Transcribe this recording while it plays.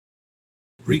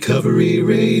Recovery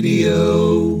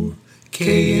Radio,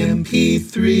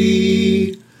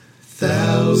 KMP3,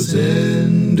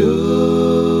 Thousand Oaks.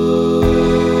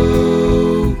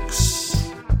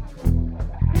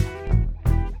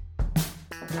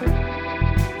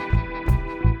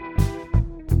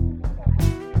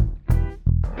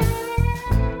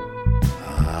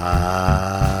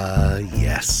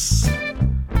 Yes.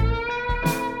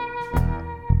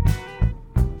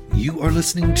 You are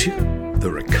listening to the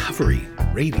Recovery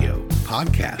Radio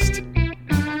Podcast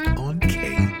on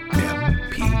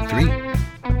KMP3.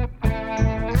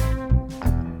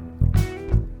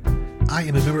 I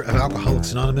am a member of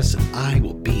Alcoholics Anonymous, and I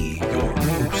will be your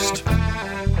host.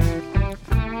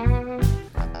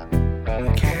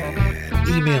 You can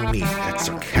email me at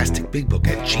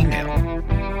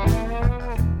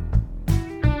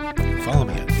sarcasticbigbook@gmail.com. You can follow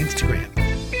me on Instagram,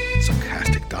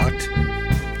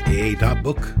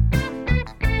 sarcastic.aa.book.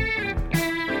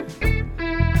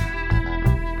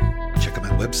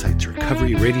 Websites,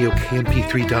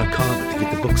 recoveryradiokmp3.com. To get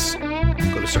the books,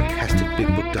 go to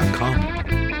sarcasticbigbook.com.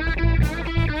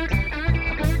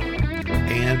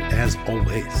 And as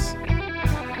always,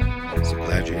 so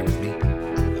glad you're here with me.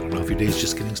 I don't know if your day's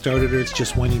just getting started, or it's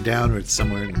just winding down, or it's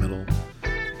somewhere in the middle,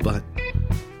 but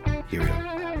here we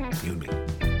are, you and me.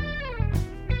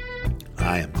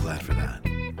 I am glad for that.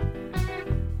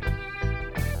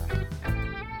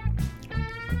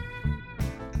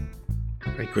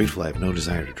 Grateful I have no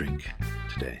desire to drink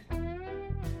today.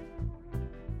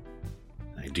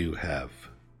 I do have...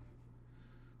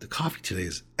 The coffee today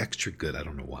is extra good. I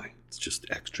don't know why. It's just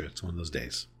extra. It's one of those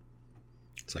days.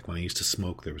 It's like when I used to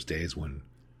smoke, there was days when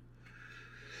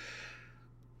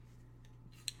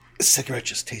a cigarette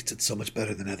just tasted so much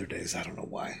better than other days. I don't know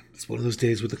why. It's one of those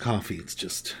days with the coffee. It's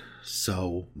just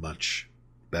so much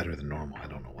better than normal. I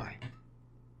don't know why.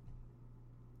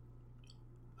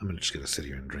 I'm just going to sit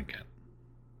here and drink it.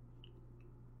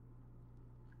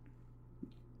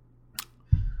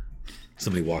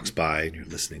 Somebody walks by and you're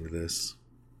listening to this.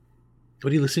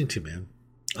 What are you listening to, man?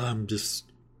 There's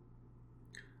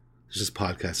this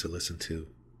podcast I listen to.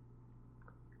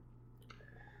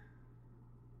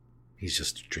 He's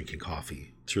just drinking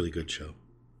coffee. It's a really good show.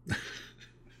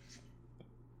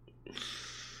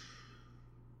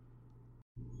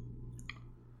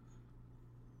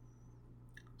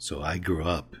 So I grew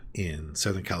up in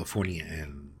Southern California,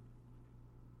 and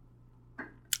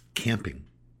camping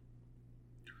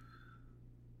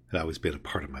had always been a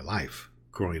part of my life.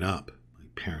 Growing up, my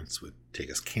parents would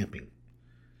take us camping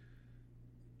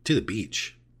to the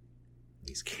beach,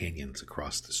 these canyons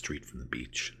across the street from the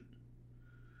beach,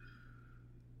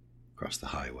 across the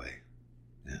highway.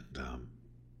 And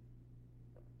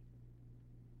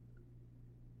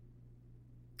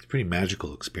it's a pretty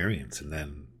magical experience. And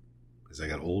then as I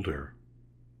got older,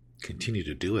 continued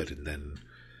to do it, and then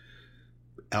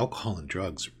alcohol and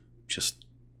drugs just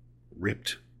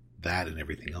ripped that and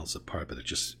everything else apart. But it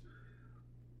just,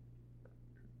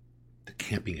 the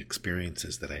camping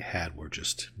experiences that I had were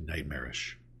just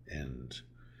nightmarish, and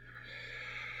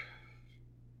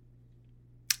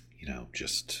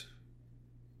just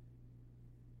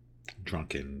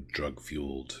drunken, drug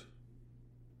fueled,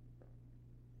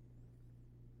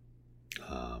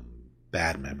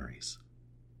 bad memories,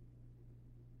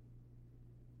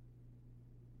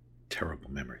 terrible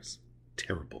memories,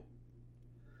 terrible.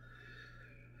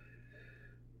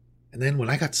 And then when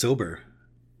I got sober,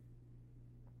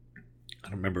 I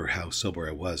don't remember how sober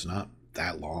I was, not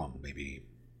that long, maybe,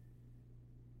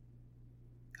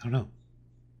 I don't know,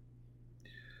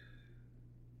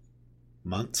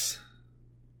 months,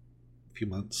 a few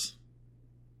months,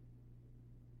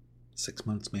 6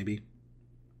 months maybe.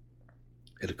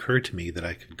 It occurred to me that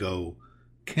I could go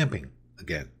camping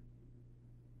again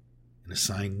and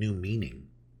assign new meaning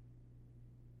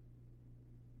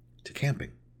to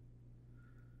camping.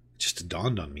 Just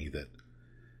dawned on me that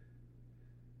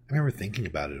I remember thinking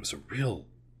about it. It was a real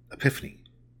epiphany.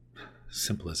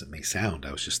 Simple as it may sound,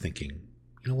 I was just thinking,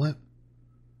 you know what?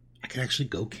 I could actually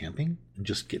go camping and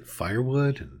just get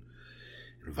firewood and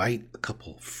invite a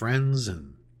couple of friends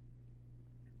and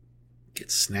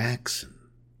get snacks and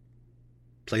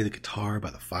play the guitar by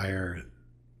the fire.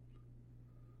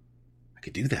 I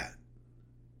could do that.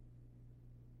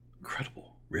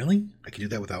 Incredible. Really? I could do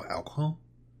that without alcohol?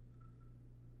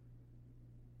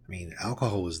 I mean,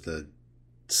 alcohol was the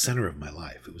center of my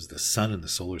life. It was the sun in the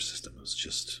solar system. It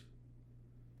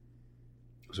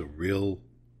was a real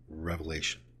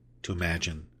revelation to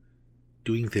imagine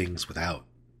doing things without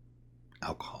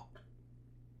alcohol.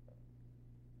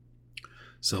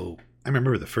 So I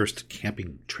remember the first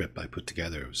camping trip I put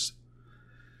together. It was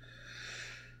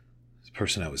this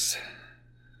person I was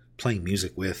playing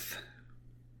music with,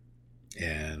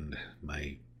 and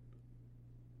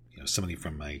somebody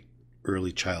from my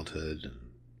early childhood,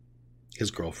 and his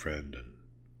girlfriend, and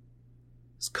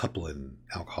his couple in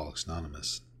Alcoholics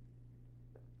Anonymous.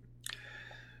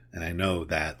 And I know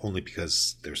that only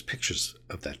because there's pictures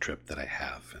of that trip that I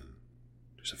have, and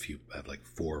I have like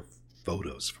 4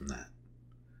 photos from that.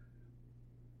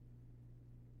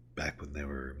 Back when they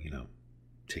were,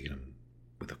 taking them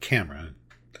with a camera.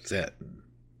 That's it.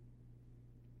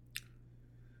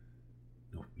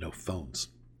 No phones.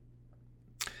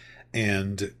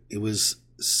 And it was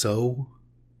so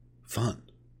fun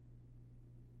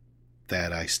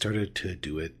that I started to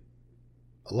do it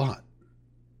a lot.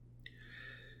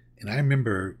 And I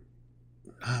remember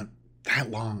not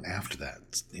that long after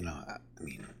that,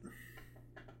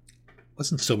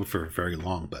 wasn't sober for very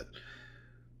long, but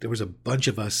there was a bunch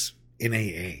of us in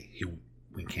AA who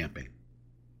went camping.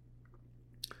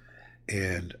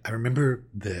 And I remember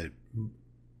the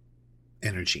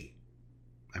energy.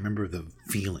 I remember the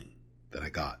feeling that I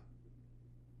got,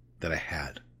 that I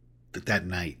had, that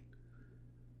night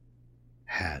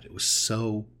had. It was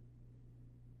so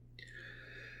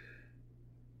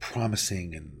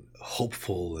promising and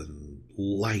hopeful and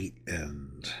light,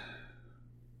 and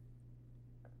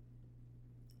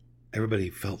everybody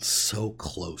felt so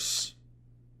close.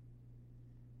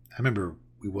 I remember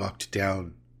we walked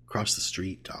down across the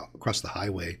street, across the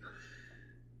highway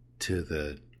to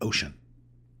the ocean.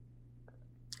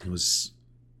 It was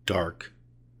dark,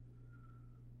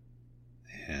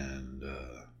 and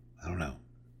I don't know.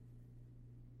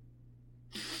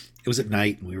 It was at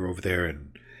night, and we were over there,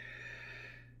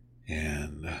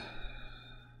 and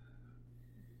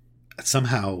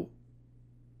somehow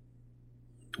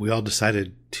we all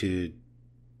decided to.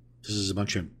 This is a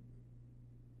bunch of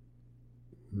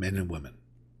men and women.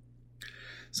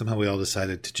 Somehow we all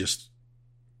decided to just.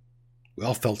 We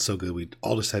all felt so good. We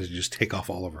all decided to just take off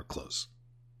all of our clothes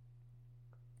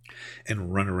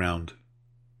and run around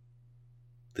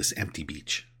this empty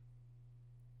beach.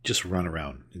 Just run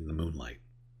around in the moonlight.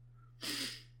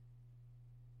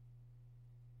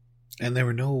 And there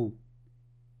were no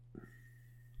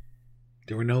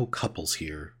couples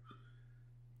here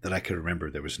that I could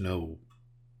remember. There was no.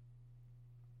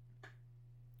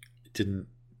 It didn't.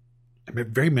 I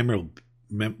mean, very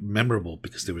memorable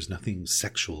because there was nothing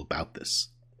sexual about this,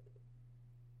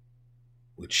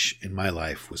 which in my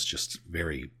life was just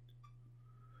very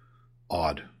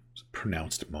odd,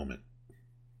 pronounced moment.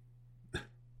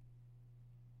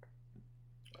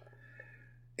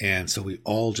 And so we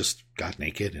all just got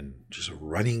naked and just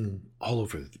running all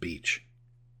over the beach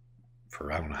for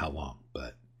I don't know how long,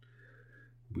 but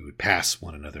we would pass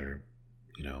one another,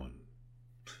 in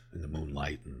the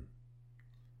moonlight, and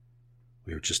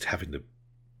we were just having an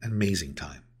amazing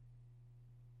time.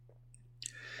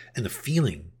 And the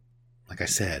feeling, like I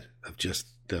said, of just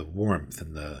the warmth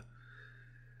and the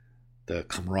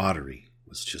camaraderie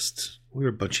was just, we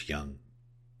were a bunch of young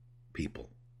people.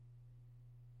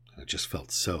 It just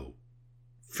felt so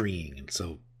freeing and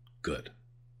so good.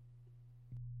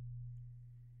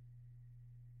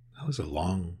 That was a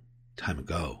long time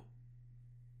ago.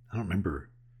 I don't remember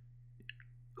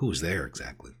who was there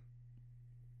exactly.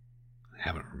 I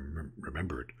haven't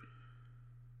remembered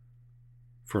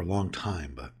for a long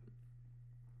time, but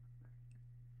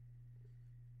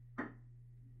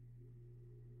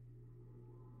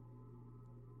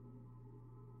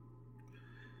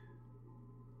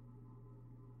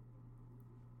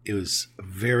it was a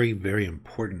very, very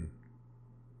important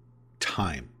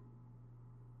time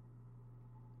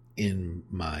in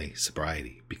my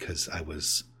sobriety because I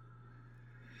was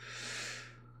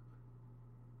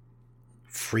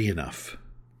free enough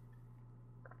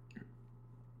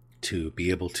to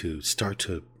be able to start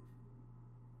to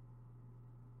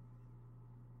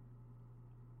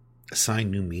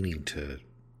assign new meaning to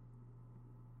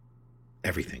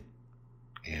everything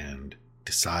and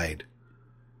decide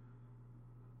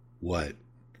what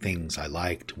things I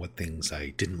liked, what things I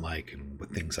didn't like, and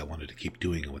what things I wanted to keep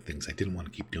doing and what things I didn't want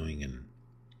to keep doing, and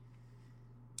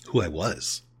who I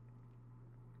was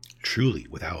truly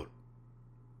without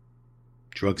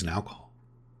drugs and alcohol.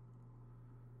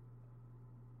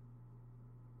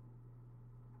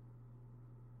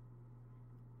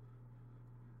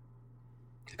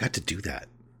 I got to do that.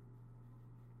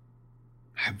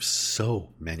 I have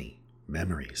so many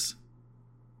memories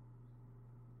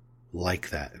like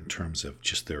that in terms of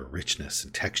just their richness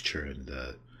and texture and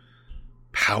the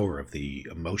power of the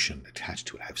emotion attached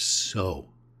to it. I have so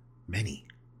many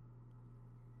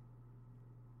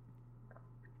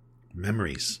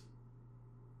memories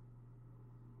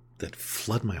that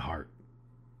flood my heart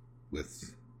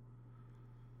with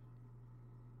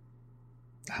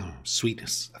I don't know,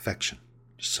 sweetness, affection,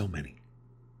 just so many.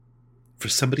 For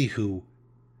somebody who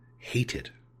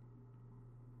hated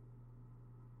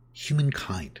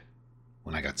humankind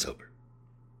when I got sober.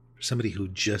 For somebody who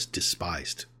just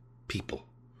despised people,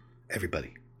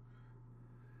 everybody.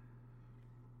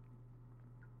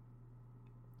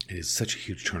 It is such a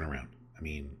huge turnaround. I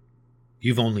mean,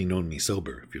 you've only known me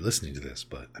sober if you're listening to this,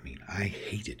 but I mean, I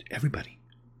hated everybody.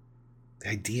 The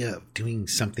idea of doing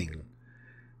something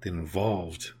that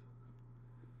involved,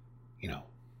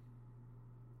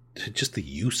 just the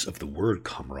use of the word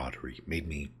camaraderie made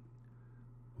me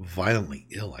violently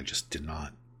ill. I just did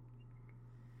not.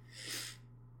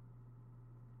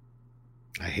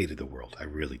 I hated the world. I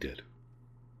really did.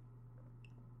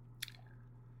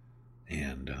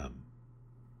 And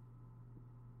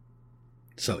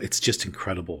so it's just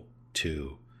incredible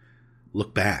to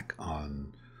look back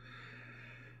on,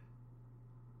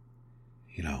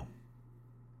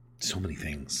 so many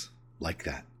things like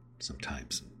that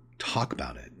sometimes and talk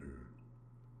about it.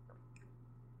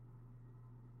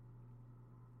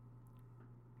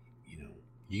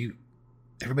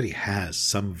 Everybody has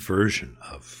some version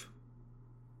of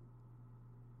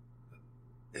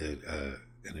an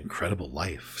incredible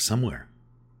life somewhere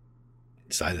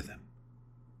inside of them.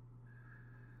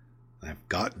 And I've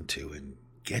gotten to and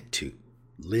get to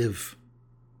live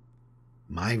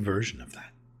my version of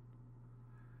that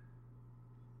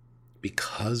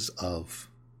because of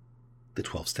the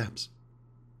 12 steps.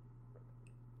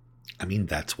 I mean,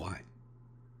 that's why.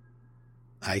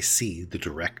 I see the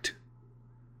direct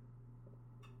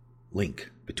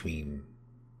link between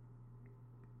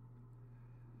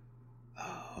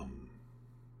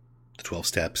the 12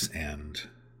 steps and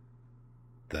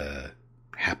the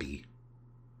happy,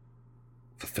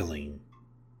 fulfilling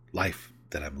life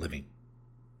that I'm living.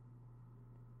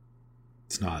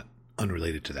 It's not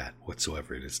unrelated to that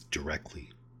whatsoever. It is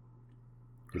directly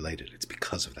related. It's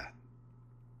because of that.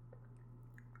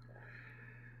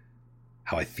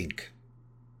 How I think,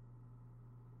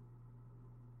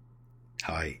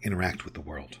 how I interact with the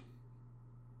world,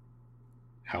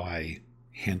 how I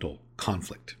handle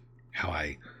conflict, how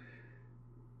I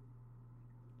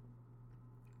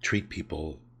treat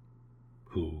people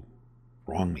who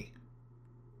wrong me,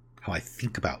 how I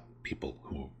think about people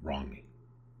who wrong me,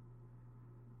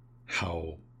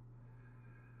 how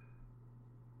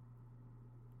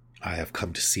I have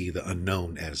come to see the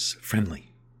unknown as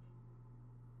friendly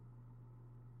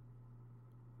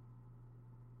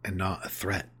and not a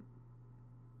threat.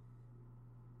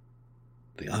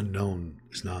 The unknown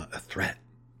is not a threat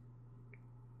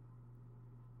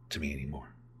to me anymore.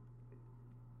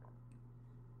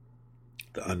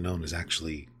 The unknown is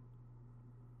actually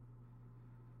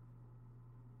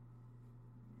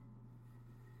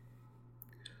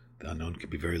the unknown can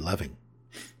be very loving.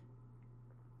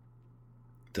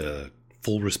 The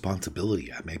full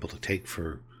responsibility I'm able to take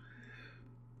for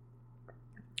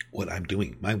what I'm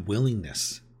doing, my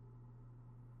willingness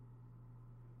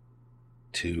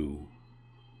to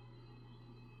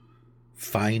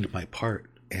find my part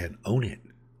and own it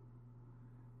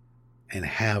and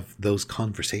have those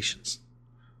conversations.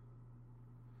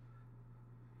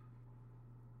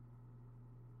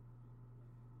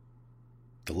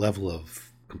 The level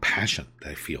of compassion that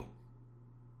I feel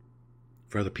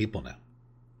for other people now.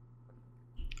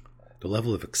 The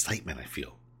level of excitement I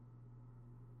feel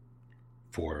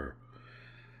for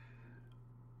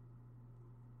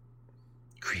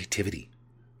creativity.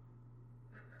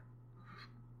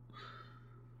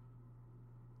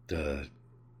 The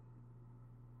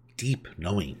deep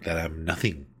knowing that I'm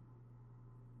nothing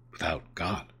without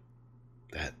God.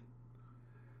 That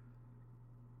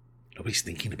nobody's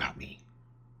thinking about me.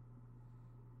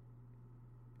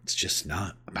 It's just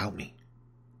not about me.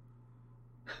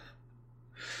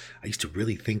 I used to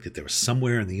really think that there was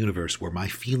somewhere in the universe where my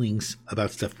feelings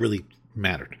about stuff really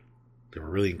mattered. They were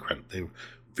really incredible. They were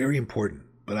very important.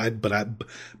 But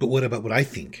what about what I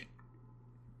think?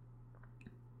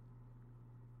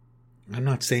 I'm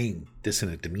not saying this in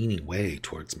a demeaning way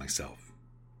towards myself.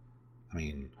 I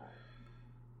mean,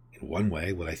 in one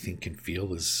way, what I think and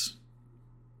feel is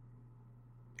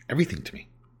everything to me.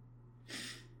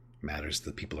 It matters to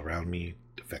the people around me.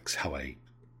 It affects how I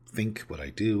think, what I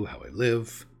do, how I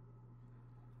live.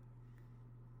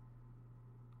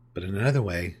 But in another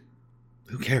way,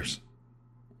 who cares?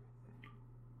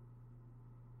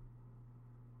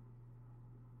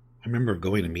 I remember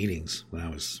going to meetings when I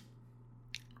was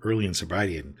early in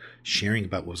sobriety and sharing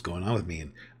about what was going on with me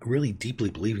and really deeply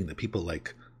believing that people,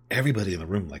 like everybody in the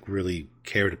room, like really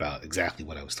cared about exactly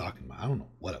what I was talking about. I don't know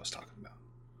what I was talking about.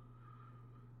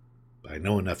 But I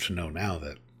know enough to know now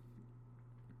that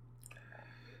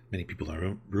many people in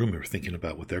the room are thinking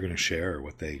about what they're going to share or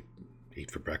what they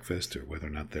ate for breakfast or whether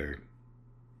or not they're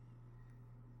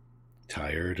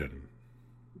tired and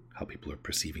how people are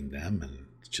perceiving them. And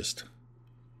it's just,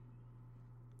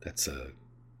 that's a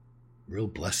real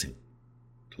blessing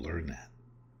to learn that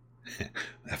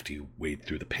after you wade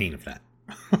through the pain of that.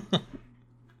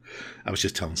 I was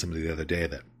just telling somebody the other day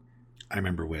that I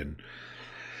remember when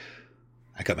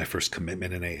I got my first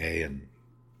commitment in AA and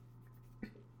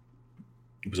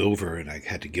it was over and I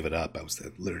had to give it up. I was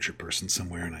the literature person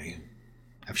somewhere, and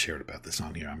I've shared about this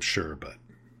on here, I'm sure, but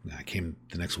I came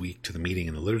the next week to the meeting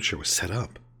and the literature was set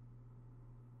up.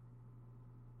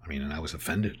 I mean, and I was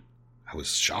offended. I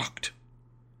was shocked.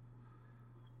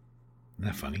 Isn't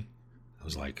that funny? I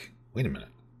was like, wait a minute.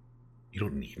 You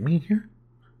don't need me here?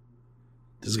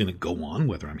 This is going to go on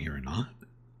whether I'm here or not?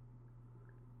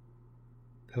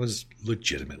 That was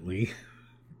legitimately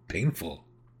painful.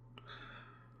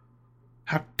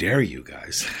 How dare you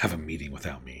guys have a meeting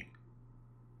without me?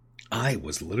 I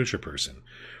was the literature person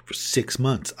for 6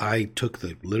 months. I took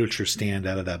the literature stand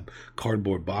out of that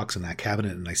cardboard box in that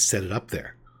cabinet and I set it up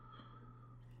there.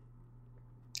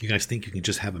 You guys think you can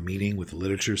just have a meeting with the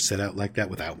literature set out like that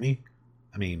without me?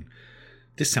 I mean,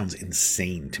 this sounds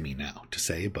insane to me now to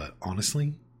say, but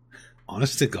honestly,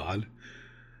 honest to God,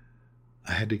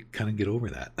 I had to kind of get over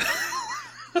that.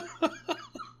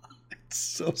 It's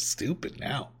so stupid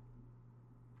now.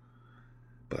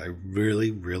 But I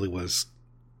really, really was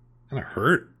kind of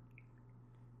hurt.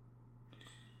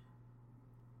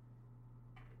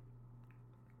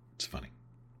 It's funny.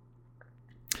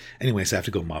 Anyways, I have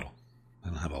to go model. I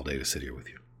don't have all day to sit here with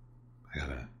you.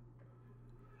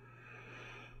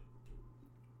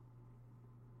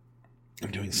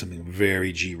 I'm doing something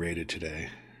very G-rated today.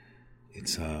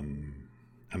 It's I'm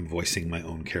voicing my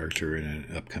own character in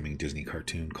an upcoming Disney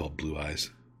cartoon called Blue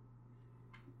Eyes.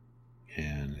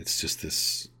 And it's just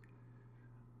this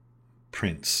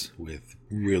prince with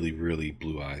really, really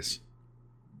blue eyes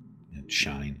and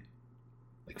shine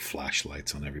like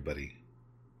flashlights on everybody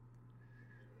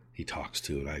he talks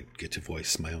to, and I get to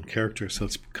voice my own character, so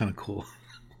it's kind of cool.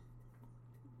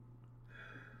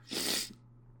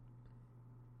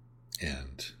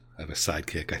 And I have a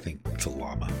sidekick. I think it's a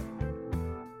llama.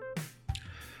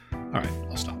 All right,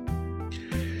 I'll stop.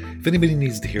 If anybody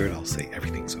needs to hear it, I'll say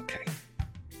everything's okay.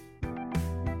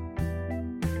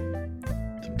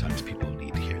 Sometimes people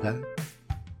need to hear that.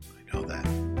 I know that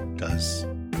does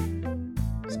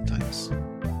sometimes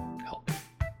help.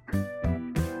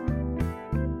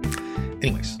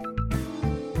 Anyways,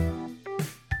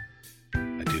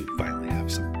 I do finally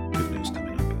have some good news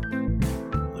coming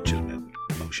up. Legitimate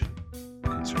motion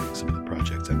concerning some of the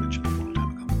projects I mentioned a long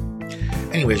time ago.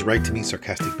 Anyways, write to me,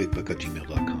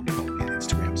 sarcasticbigbook@gmail.com. Follow me on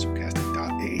Instagram,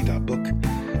 sarcastic.aa.book.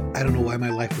 I don't know why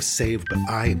my life was saved, but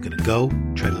I am going to go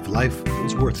try to live a life that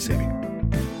was worth saving.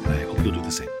 And I hope you'll do the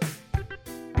same.